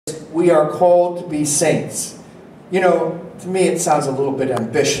we are called to be saints. You know, to me it sounds a little bit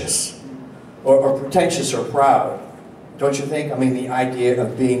ambitious or pretentious or proud. Don't you think? I mean, the idea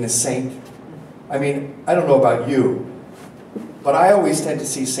of being a saint. I mean, I don't know about you, but I always tend to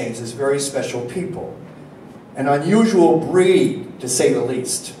see saints as very special people. An unusual breed, to say the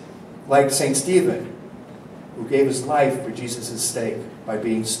least. Like St. Stephen, who gave his life for Jesus' sake by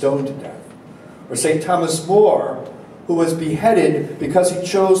being stoned to death. Or St. Thomas More, who was beheaded because he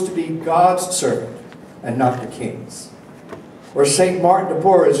chose to be God's servant and not the king's. Or St. Martin de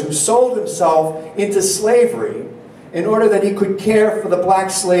Porres, who sold himself into slavery in order that he could care for the black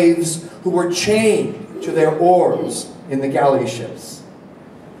slaves who were chained to their oars in the galley ships.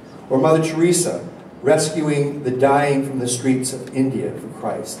 Or Mother Teresa, rescuing the dying from the streets of India for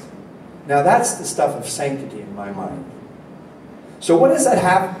Christ. Now that's the stuff of sanctity in my mind. So what does that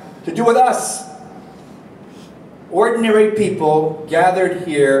have to do with us? Ordinary people gathered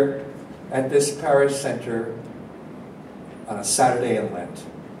here at this parish center on a Saturday in Lent.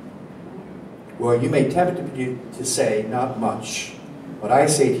 Well, you may tempt me to say, not much. But I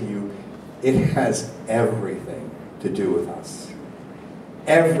say to you, it has everything to do with us.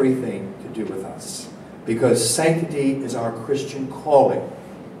 Everything to do with us. Because sanctity is our Christian calling.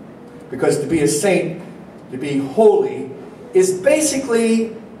 Because to be a saint, to be holy, is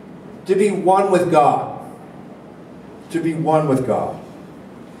basically to be one with God. To be one with God.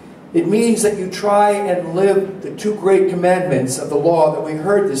 It means that you try and live the two great commandments of the law that we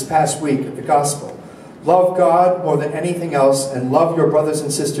heard this past week at the Gospel. Love God more than anything else, and love your brothers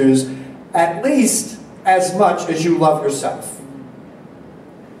and sisters at least as much as you love yourself.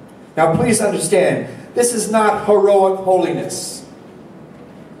 Now please understand, this is not heroic holiness.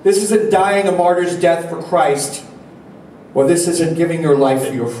 This isn't dying a martyr's death for Christ, or this isn't giving your life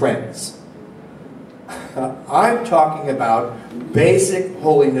for your friends. I'm talking about basic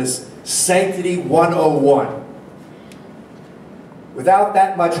holiness, sanctity 101. Without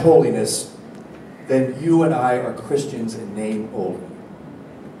that much holiness, then you and I are Christians in name only.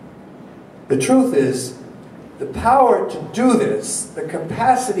 The truth is, the power to do this, the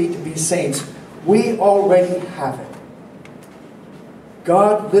capacity to be saints, we already have it.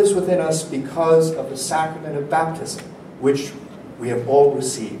 God lives within us because of the sacrament of baptism, which we have all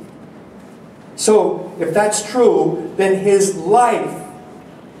received. So, if that's true, then His life,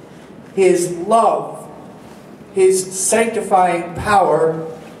 His love, His sanctifying power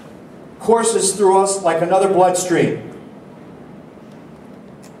courses through us like another bloodstream.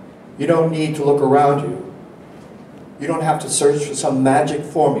 You don't need to look around you. You don't have to search for some magic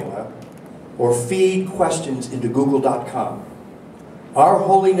formula or feed questions into Google.com. Our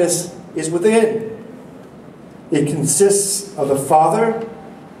holiness is within. It consists of the Father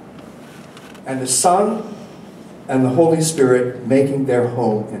and the Son and the Holy Spirit making their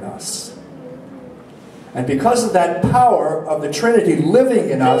home in us. And because of that power of the Trinity living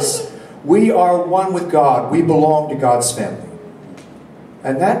in us, we are one with God. We belong to God's family.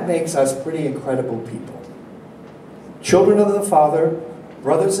 And that makes us pretty incredible people. Children of the Father,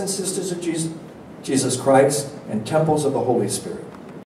 brothers and sisters of Jesus Christ, and temples of the Holy Spirit.